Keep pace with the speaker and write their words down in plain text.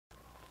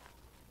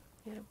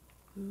You're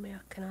a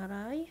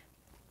mercenary.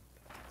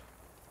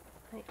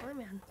 Right, let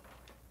me in.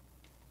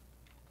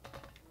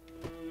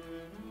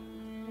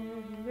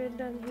 We're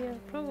done here.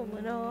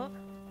 Probably not.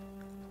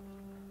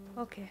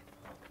 Okay.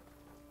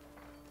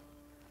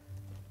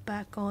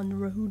 Back on the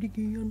road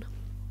again.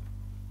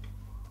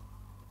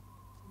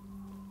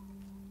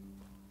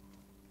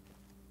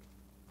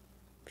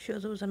 Sure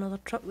there was another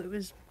truck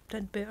that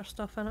did better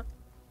stuff in it.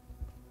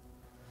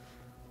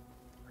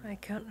 I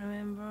can't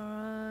remember.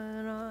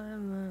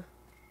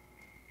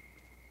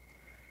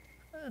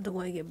 I don't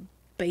want to get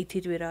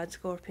baited with rad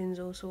scorpions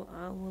though, so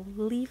I will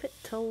leave it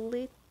till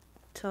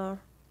later.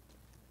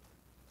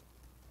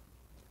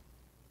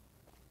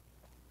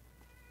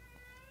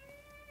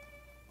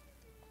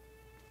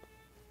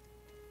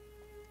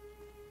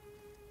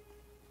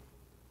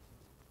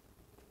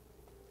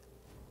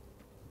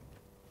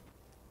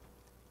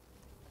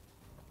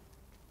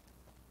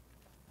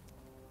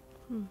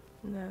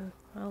 No,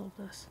 I love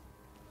this.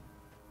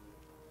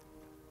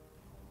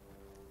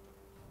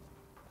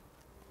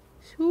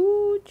 It's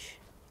huge.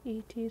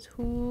 It is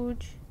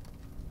huge.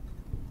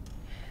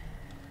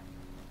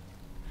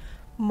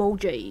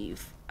 Mojave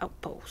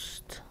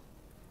outpost.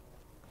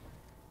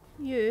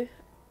 You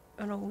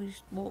are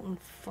always walking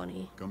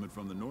funny. Coming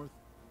from the north?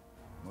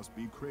 Must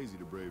be crazy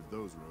to brave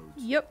those roads.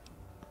 Yep.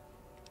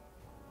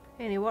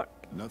 Any work?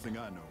 Nothing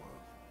I know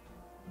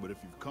of. But if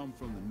you've come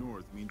from the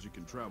north, means you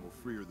can travel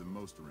freer than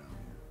most around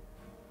here.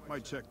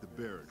 Might check the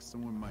barracks.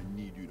 Someone might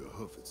need you to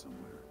hoof it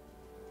somewhere.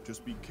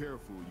 Just be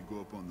careful when you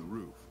go up on the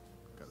roof.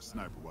 Got a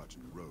sniper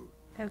watching the road.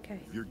 Okay.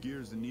 If your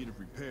gear's in need of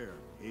repair,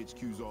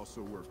 HQ's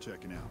also worth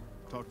checking out.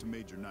 Talk to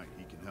Major Knight,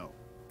 he can help.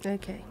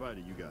 Okay.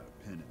 Provided you got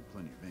a pen and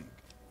plenty of ink.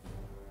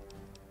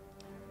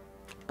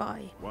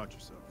 Bye. Watch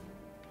yourself.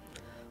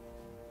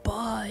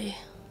 Bye.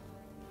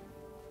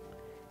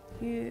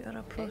 You are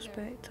a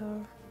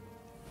prospector.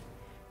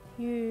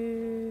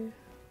 You...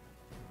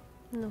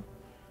 No.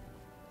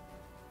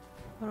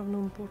 Are of no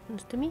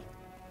importance to me.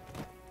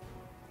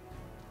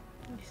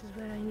 This is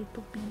where I need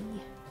to be.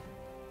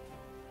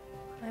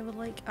 I would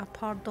like a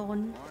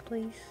pardon,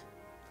 please.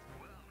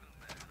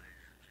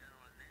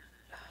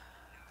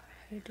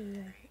 How do I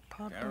get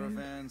pardon?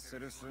 Caravan,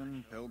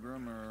 citizen,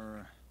 pilgrim,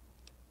 or...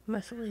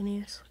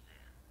 Miscellaneous.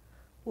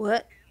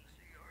 What?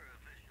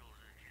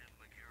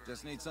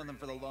 Just need something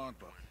for the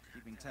logbook.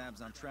 Keeping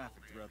tabs on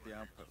traffic throughout the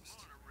outpost.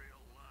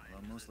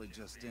 Although mostly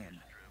just in,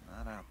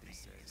 not out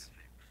these days.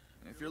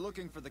 If you're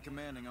looking for the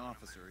commanding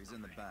officer, he's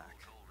in the back.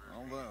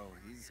 Although,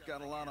 he's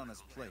got a lot on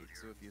his plate,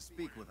 so if you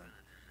speak with him,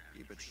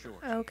 keep it short.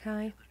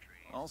 Okay.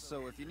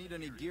 Also, if you need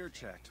any gear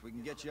checked, we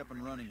can get you up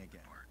and running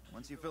again.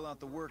 Once you fill out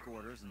the work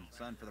orders and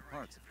sign for the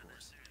parts, of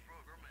course.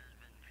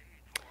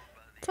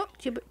 Talk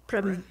to you about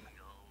Prim.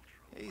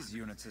 Hayes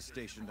units is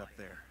stationed up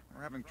there.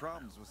 We're having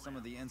problems with some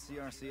of the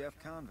NCRCF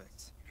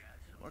convicts.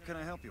 What can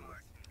I help you with?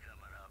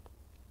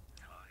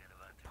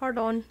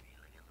 Pardon.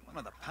 One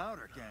of the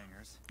powder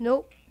gangers?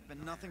 Nope.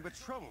 Been nothing but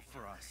trouble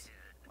for us.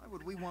 Why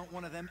would we want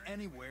one of them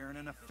anywhere in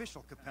an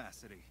official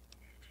capacity?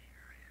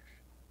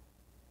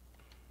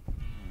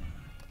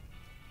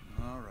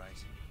 All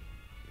right.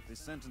 If his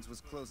sentence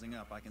was closing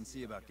up, I can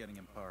see about getting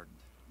him pardoned.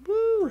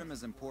 Woo! Prim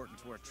is important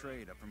to our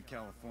trade up from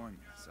California,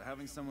 so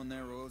having someone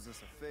there who owes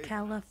us a favor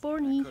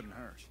California. couldn't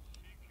hurt.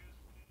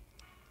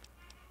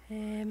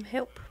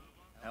 Help.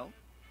 Help?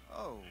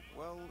 Oh,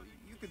 well,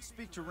 you could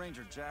speak to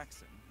Ranger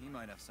Jackson. He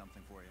might have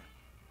something for you.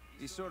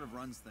 He sort of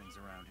runs things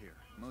around here.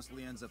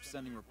 Mostly ends up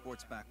sending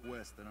reports back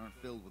west that aren't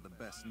filled with the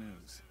best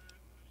news.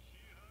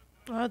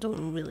 I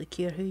don't really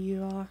care who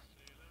you are.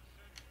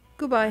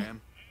 Goodbye.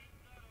 Ma'am?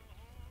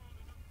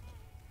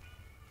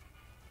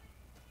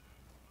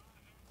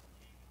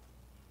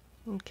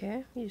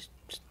 Okay, you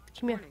just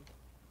come here.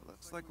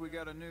 Looks like we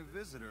got a new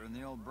visitor in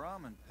the old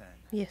Brahmin pen.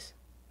 Yes.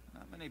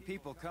 Not many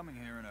people coming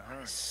here in a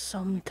hurry.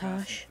 Some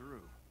Passing Tash.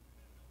 through.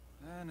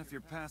 And if you're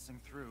passing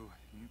through,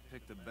 you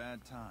picked a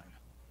bad time.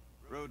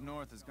 Road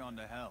north has gone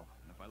to hell,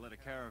 and if I let a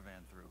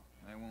caravan through,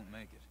 I won't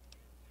make it.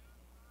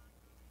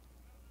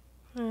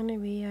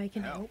 Anyway, I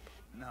can help.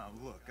 Now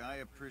look, I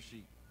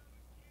appreciate...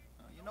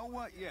 you know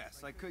what?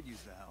 Yes, I could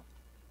use the help.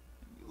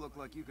 You look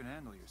like you can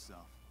handle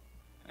yourself.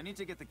 I need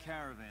to get the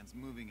caravans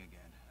moving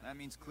again. That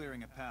means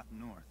clearing a path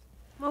north.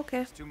 Okay.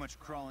 There's too much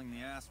crawling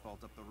the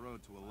asphalt up the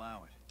road to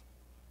allow it.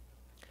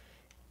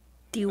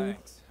 Deal.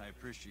 Thanks, I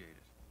appreciate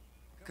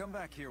it. Come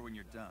back here when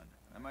you're done.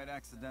 I might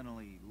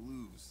accidentally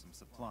lose some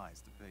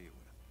supplies to pay you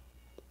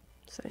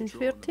with. Sounds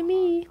fair to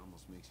me.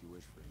 Almost makes you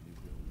wish for a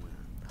nuclear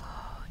winter.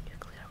 Oh,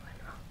 nuclear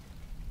winter.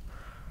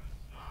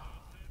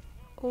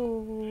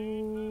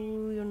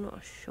 Oh, you're not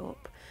a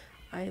shop.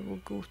 I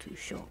will go to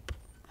shop.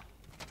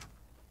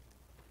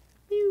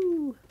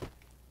 Pew!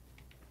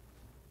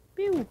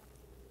 Pew!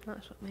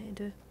 That's what I'm meant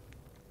to do.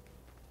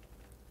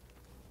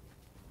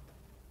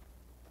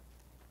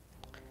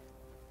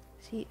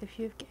 See if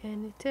you've got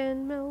any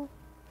 10 mil.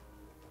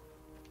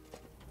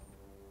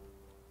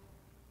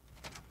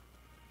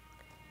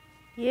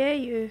 Yeah,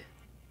 you.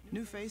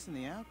 New face in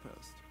the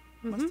outpost.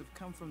 Must have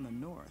come from the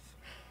north.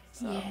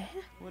 So, Yeah.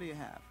 what do you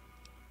have?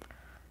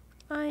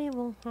 I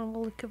will have a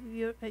look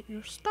at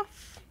your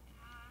stuff.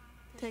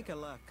 Take a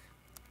look.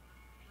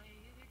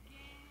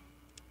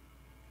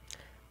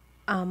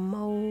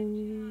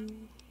 Ammo.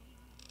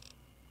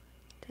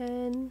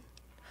 10.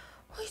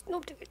 Why is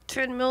nobody got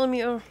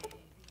 10mm?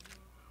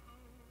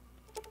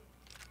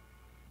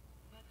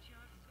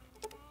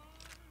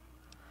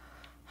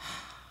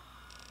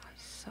 That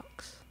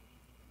sucks.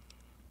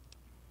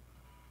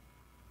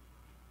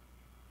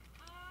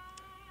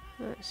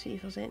 Let's see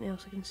if there's anything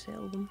else I can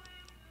sell them.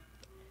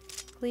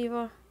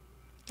 Cleaver.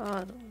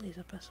 Ah, the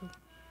laser pistol.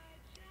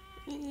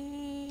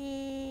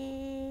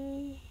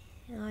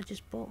 I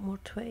just bought more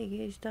 20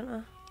 gauge, didn't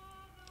I?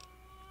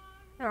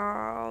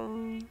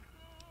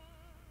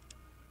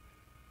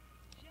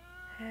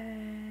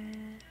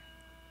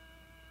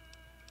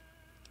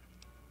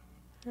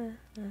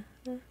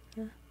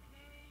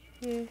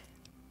 Yeah.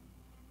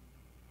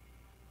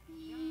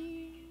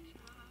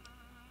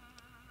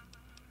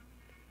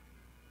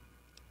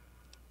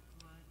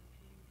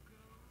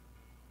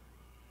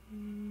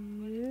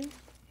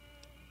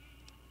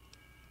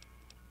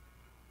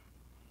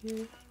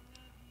 You.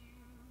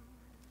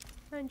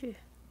 And you.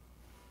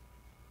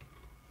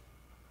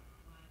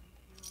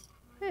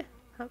 Eh,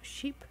 that was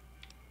cheap.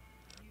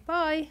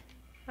 Bye.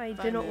 I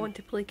do not want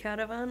to play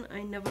Caravan.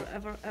 I never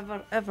ever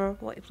ever ever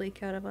want to play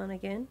Caravan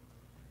again.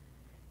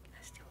 Can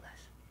I steal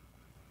this?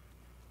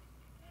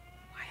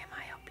 Why am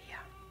I up here?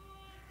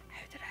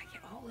 How did I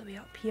get all the way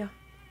up here?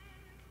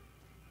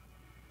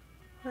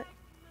 What?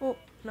 Oh,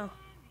 no.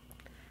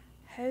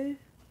 How?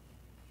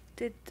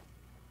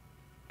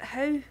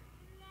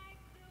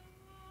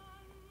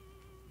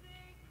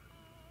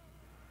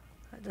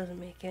 That doesn't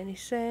make any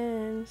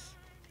sense.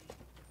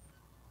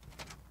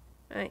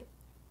 Right.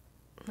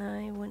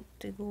 I want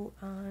to go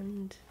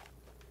and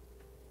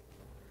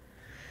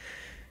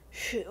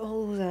shoot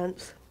all those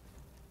ants.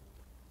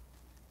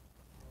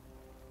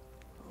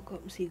 I'll go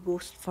up and see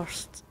Ghost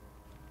first,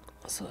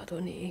 so I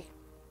don't need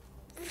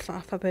to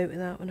faff about with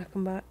that when I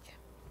come back.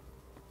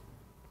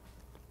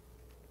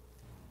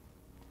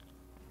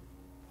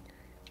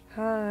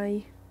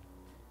 Hi.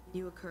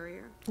 You a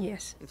courier?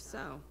 Yes. If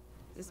so,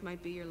 this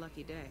might be your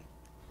lucky day.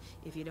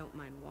 If you don't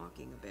mind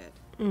walking a bit.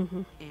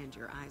 Mm-hmm. And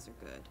your eyes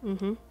are good.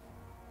 Mm-hmm.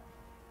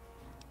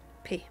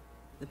 Pay.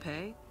 The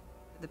pay?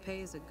 The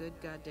pay is a good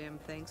goddamn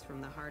thanks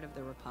from the heart of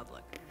the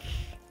Republic.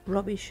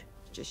 Rubbish.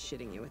 Just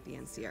shitting you with the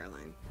NCR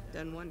line.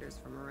 Done wonders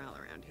for morale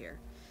around here.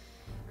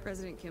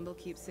 President Kimball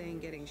keeps saying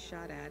getting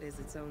shot at is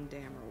its own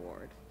damn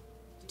reward.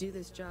 Do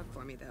this job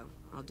for me, though.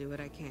 I'll do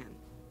what I can.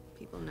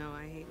 People know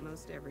I hate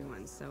most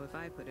everyone, so if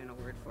I put in a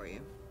word for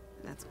you,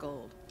 that's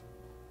gold.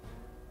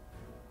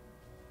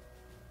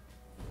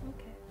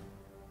 Okay.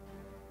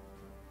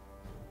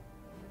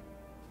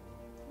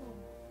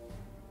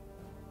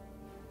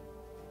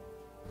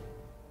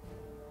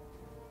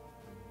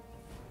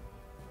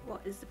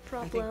 What is the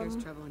problem? I think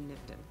there's trouble in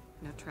Nifton.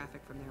 No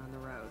traffic from there on the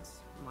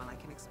roads. And while I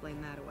can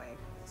explain that away,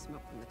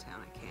 smoke from the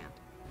town I can't.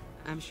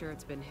 I'm sure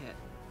it's been hit.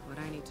 What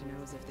I need to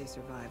know is if they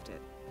survived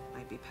it.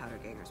 Might be powder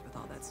gangers with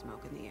all that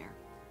smoke in the air.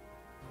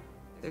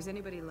 If there's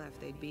anybody left,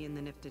 they'd be in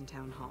the Nifton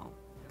Town Hall.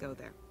 Go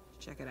there.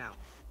 Check it out.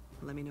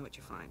 Let me know what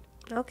you find.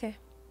 Okay.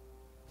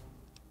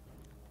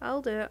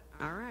 I'll do it.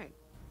 All right.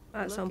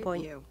 At some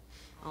point. You.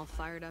 All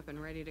fired up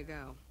and ready to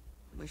go.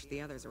 Wish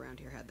the others around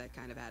here had that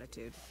kind of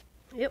attitude.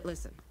 Yep.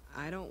 Listen,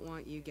 I don't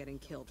want you getting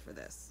killed for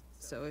this.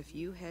 So if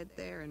you head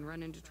there and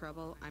run into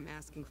trouble, I'm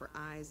asking for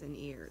eyes and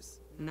ears,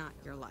 not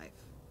your life.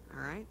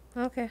 All right?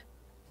 Okay.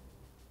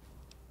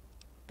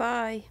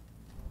 Bye.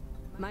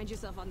 Mind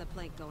yourself on the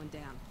plank going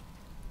down.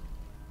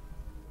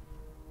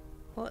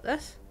 What,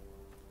 this?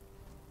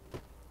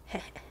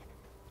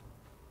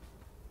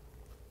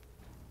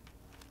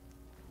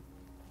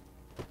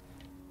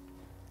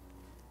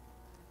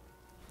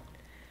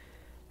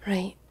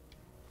 Right.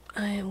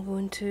 I am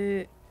going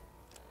to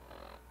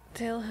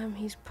tell him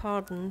he's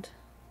pardoned.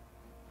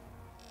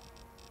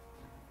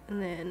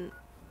 And then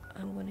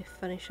I'm going to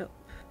finish up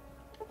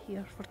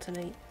here for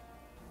tonight.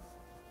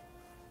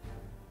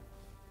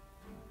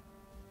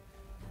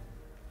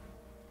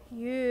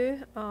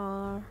 You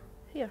are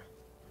here.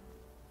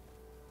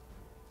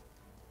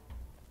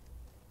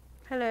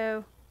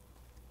 Hello.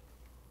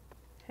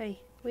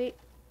 Hey, wait.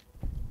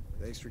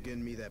 Thanks for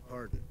getting me that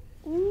pardon.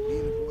 Ooh, Me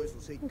and the boys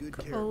will take good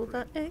care all of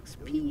her. that Don't you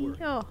XP. worry.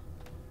 Oh.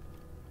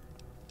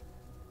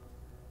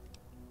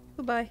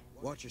 Goodbye.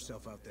 Watch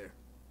yourself out there.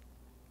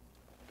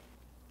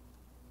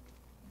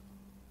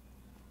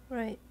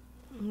 Right.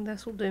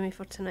 This will do me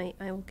for tonight.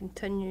 I will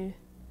continue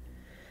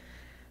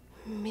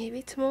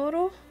maybe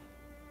tomorrow?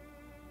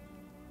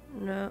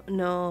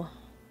 No.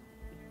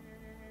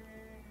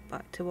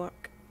 Back to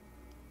work.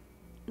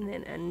 And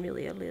then in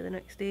really early the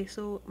next day,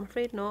 so I'm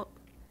afraid not.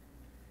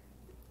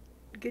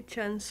 Good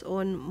chance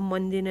on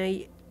Monday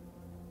night.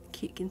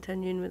 Keep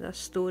continuing with this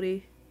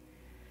story.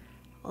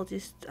 I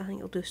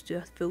think I'll just do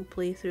a full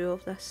playthrough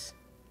of this.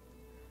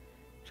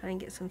 Try and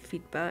get some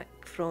feedback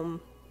from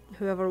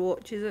whoever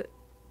watches it.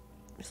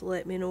 Just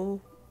let me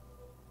know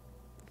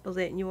if there's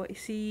anything you want to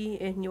see,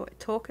 anything you want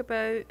to talk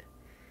about.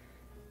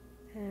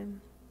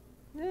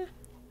 yeah,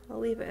 I'll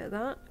leave it at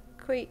that.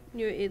 Quite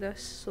new to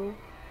this, so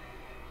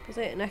if there's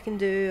anything I can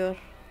do or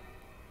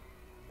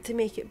to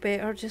make it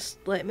better,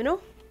 just let me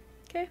know.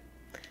 Okay,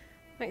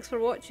 thanks for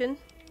watching.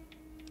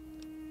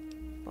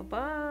 Bye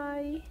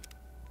bye.